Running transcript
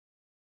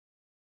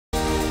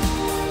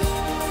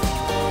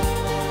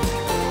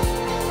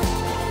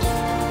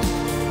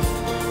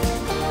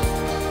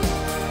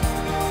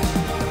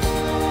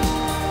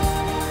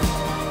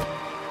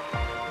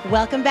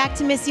Welcome back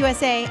to Miss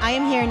USA. I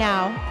am here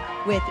now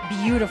with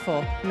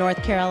beautiful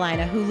North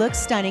Carolina, who looks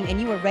stunning,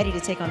 and you are ready to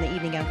take on the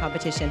evening gown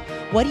competition.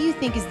 What do you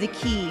think is the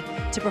key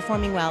to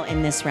performing well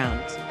in this round?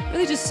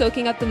 Really just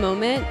soaking up the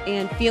moment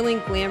and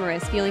feeling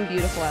glamorous, feeling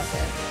beautiful out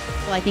there.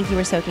 Well, I think you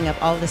were soaking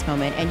up all of this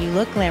moment, and you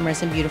look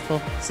glamorous and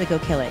beautiful, so go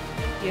kill it.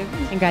 Thank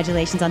you.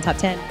 Congratulations on top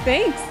 10.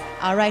 Thanks.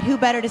 All right, who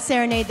better to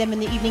serenade them in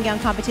the evening gown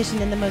competition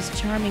than the most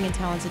charming and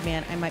talented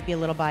man? I might be a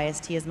little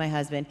biased. He is my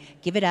husband.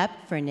 Give it up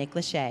for Nick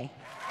Lachey.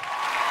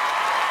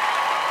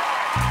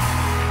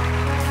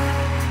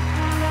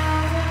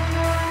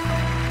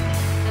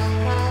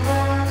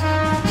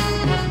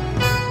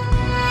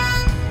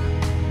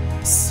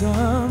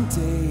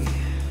 Someday,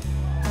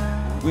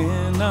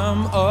 when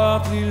I'm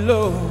awfully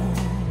low,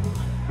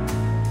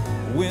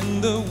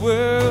 when the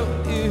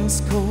world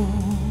is cold,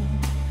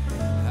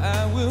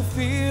 I will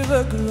feel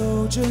a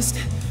glow just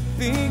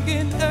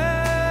thinking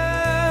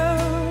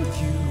of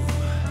you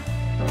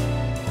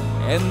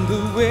and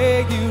the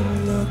way you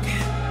look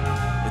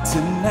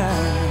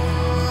tonight.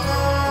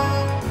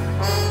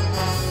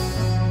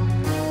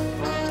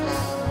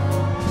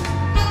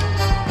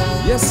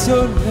 Yes,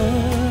 you're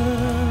lovely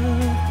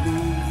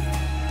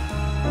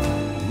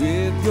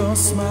with your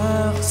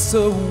smile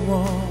so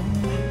warm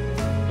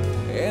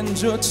and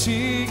your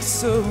cheeks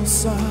so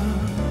soft.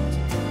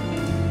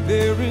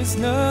 There is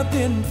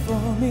nothing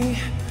for me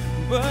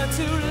but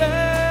to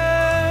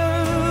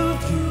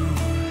love you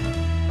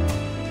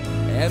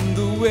and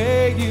the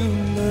way you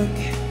look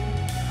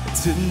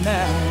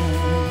tonight.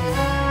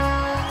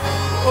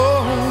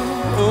 Oh,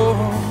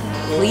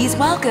 oh, oh. Please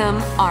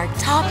welcome our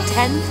top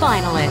 10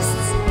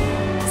 finalists.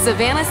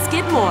 Savannah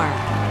Skidmore,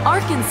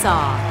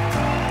 Arkansas.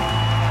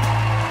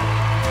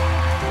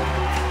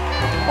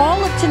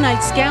 All of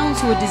tonight's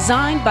gowns were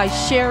designed by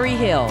Sherry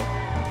Hill.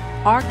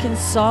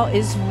 Arkansas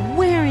is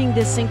wearing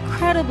this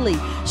incredibly.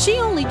 She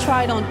only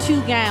tried on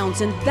 2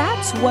 gowns, and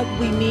that's what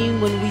we mean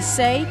when we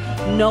say,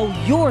 know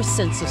your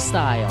sense of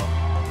style.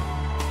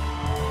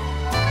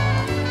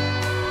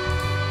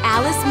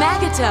 Alice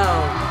Magneto,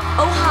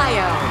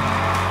 Ohio.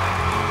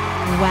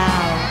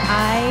 Wow,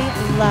 I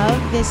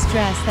love this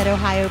dress that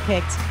Ohio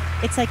picked.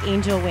 It's like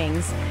angel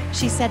wings.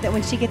 She said that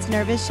when she gets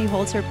nervous, she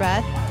holds her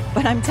breath,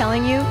 but I'm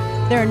telling you,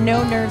 there are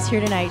no nerves here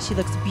tonight. She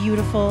looks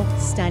beautiful,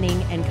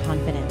 stunning, and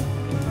confident.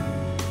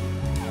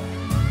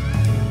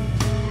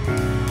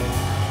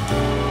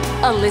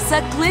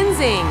 Alyssa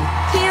Glinzing,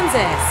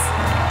 Kansas.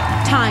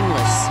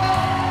 Timeless.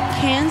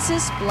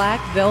 Kansas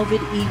black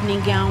velvet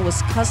evening gown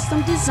was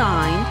custom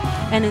designed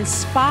and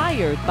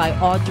inspired by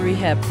Audrey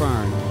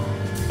Hepburn.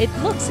 It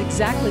looks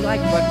exactly like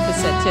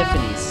Breakfast at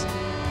Tiffany's.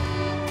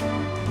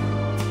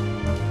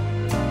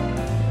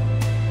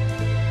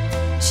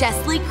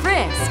 Cheslie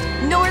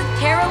Kryst, North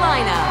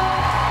Carolina.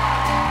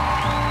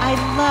 I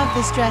love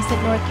this dress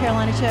that North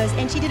Carolina chose,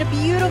 and she did a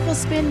beautiful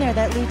spin there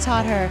that Lou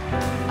taught her.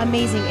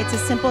 Amazing. It's a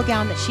simple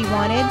gown that she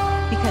wanted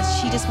because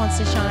she just wants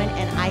to shine,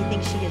 and I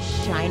think she is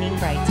shining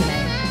bright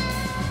tonight.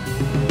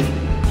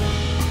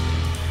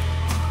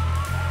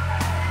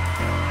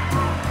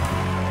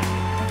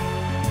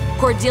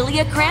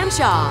 Cordelia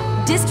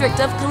Cranshaw, District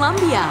of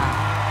Columbia.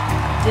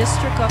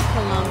 District of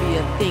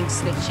Columbia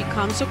thinks that she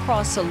comes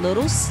across a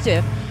little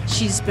stiff.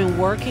 She's been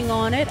working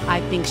on it.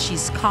 I think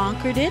she's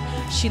conquered it.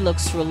 She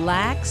looks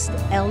relaxed,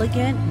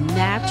 elegant,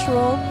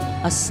 natural,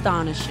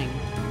 astonishing.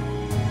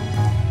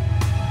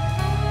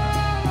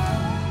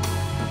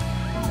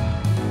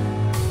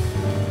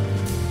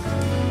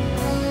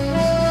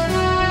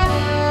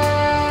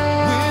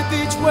 With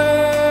each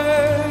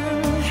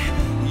word,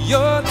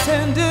 your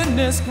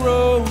tenderness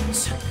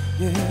grows,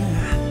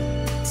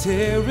 yeah,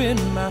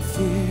 tearing my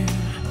fear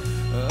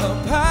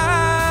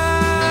apart.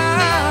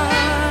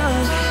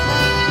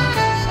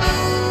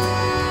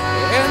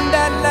 And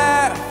that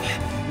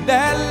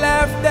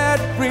laugh that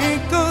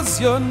wrinkles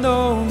your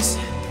nose,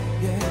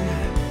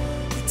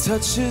 yeah, it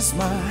touches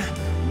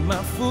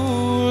my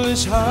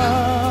foolish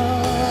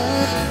heart.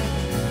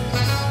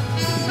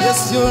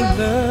 Yes, you're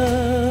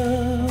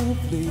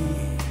lovely.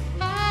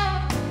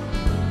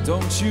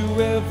 Don't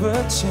you ever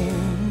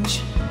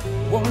change.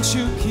 Won't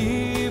you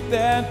keep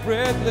that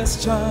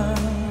breathless charm?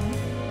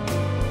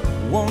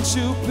 Won't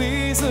you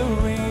please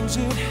arrange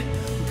it?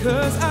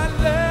 'Cause I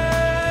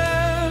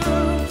love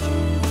you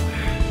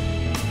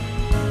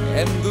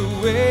and the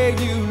way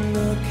you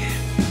look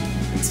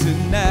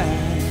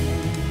tonight,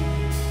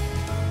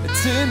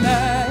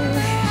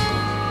 tonight.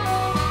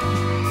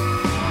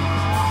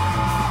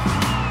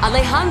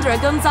 Alejandra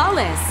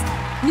Gonzalez,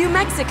 New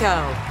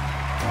Mexico.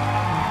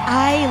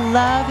 I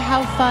love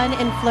how fun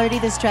and flirty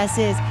this dress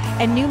is,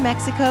 and New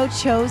Mexico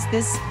chose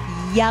this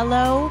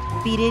yellow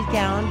beaded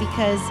gown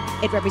because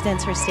it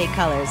represents her state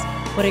colors.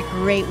 What a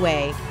great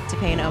way to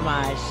pay an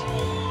homage.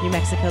 New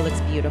Mexico looks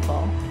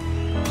beautiful.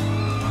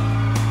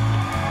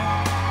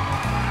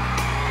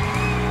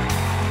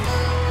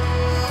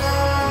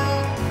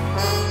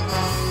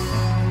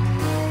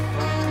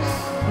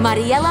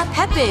 Mariela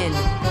Pepin,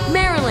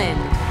 Maryland.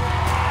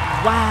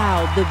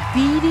 Wow, the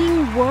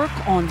beading work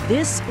on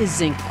this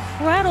is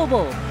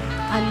incredible.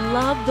 I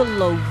love the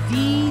low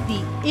V.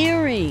 The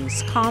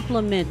earrings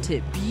complement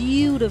it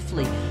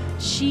beautifully.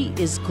 She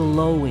is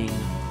glowing.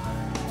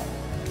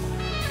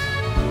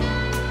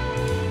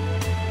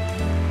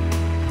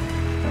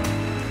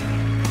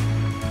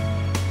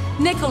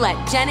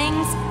 Nicolette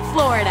Jennings,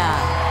 Florida.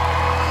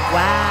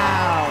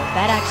 Wow,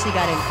 that actually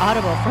got an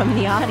audible from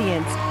the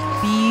audience.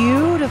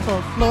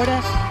 Beautiful.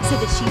 Florida said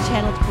that she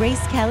channeled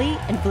Grace Kelly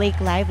and Blake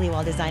Lively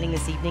while designing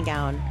this evening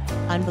gown.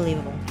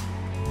 Unbelievable.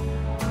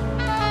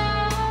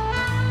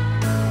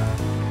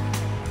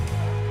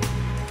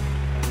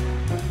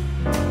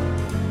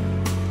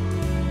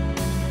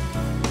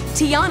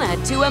 Tiana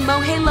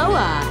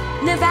Tuamoheloa,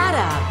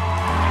 Nevada.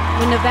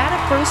 When Nevada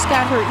first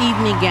got her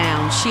evening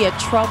gown, she had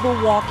trouble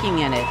walking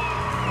in it.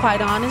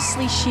 Quite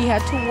honestly, she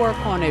had to work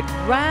on it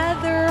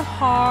rather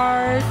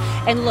hard.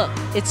 And look,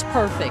 it's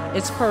perfect.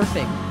 It's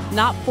perfect.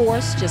 Not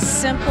forced,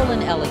 just simple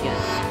and elegant.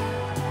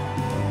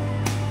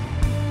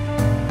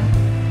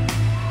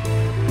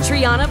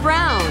 Triana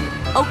Brown,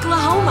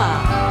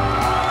 Oklahoma.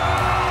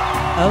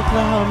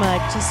 Oklahoma,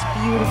 just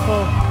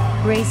beautiful,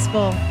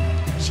 graceful.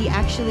 She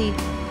actually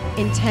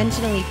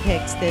intentionally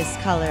picked this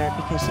color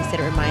because she said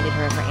it reminded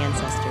her of her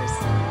ancestors.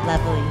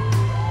 Lovely.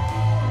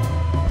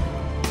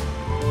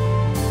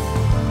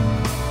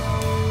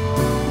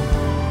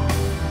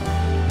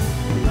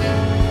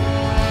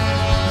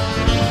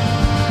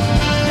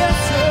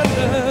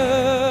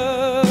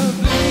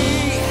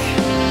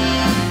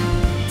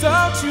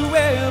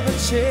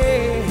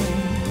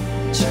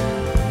 Change,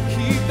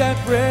 keep that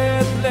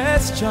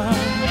breathless charm.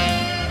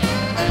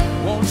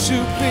 Won't you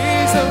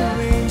please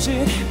arrange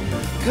it?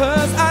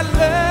 'Cause I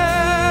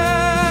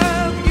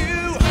love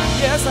you,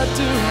 yes I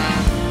do.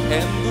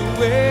 And the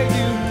way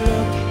you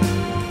look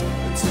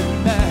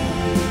tonight,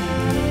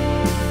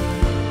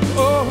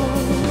 oh,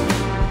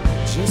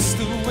 just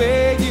the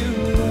way you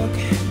look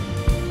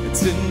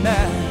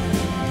tonight,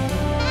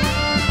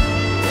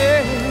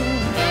 yeah.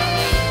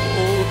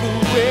 Oh, the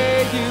way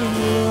you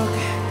look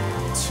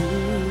tonight.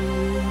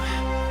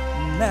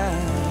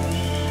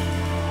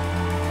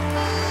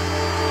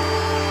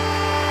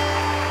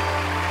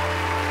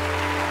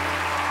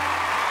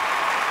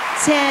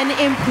 10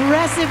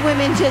 impressive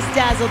women just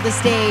dazzled the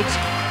stage.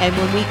 And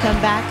when we come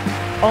back,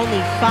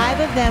 only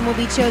 5 of them will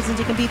be chosen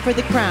to compete for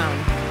the crown.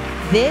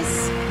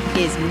 This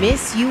is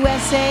Miss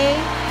USA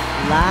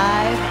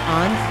live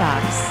on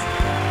Fox.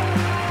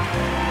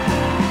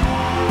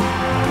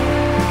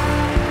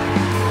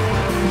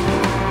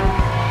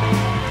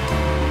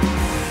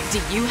 Do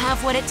you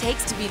have what it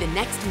takes to be the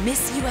next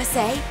Miss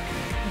USA?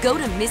 Go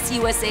to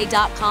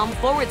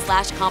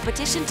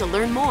missusa.com/competition to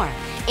learn more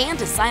and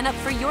to sign up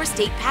for your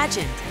state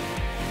pageant.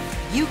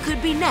 You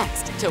could be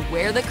next to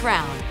wear the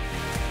crown.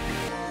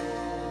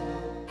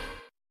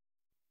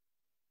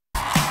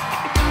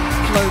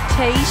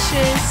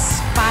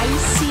 Flirtatious,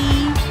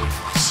 spicy.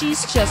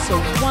 She's just a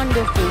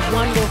wonderful,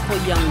 wonderful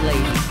young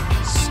lady.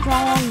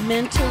 Strong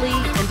mentally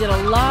and did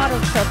a lot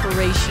of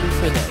preparation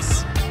for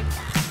this.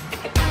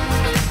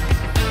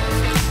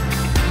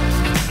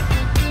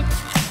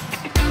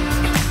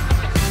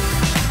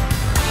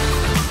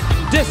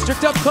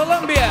 District of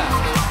Columbia.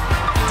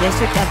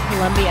 District of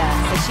Columbia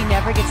says she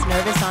never gets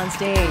nervous on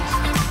stage.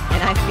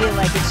 And I feel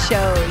like it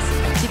shows.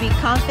 To be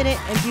confident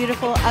and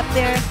beautiful up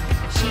there,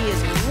 she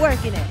is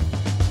working it.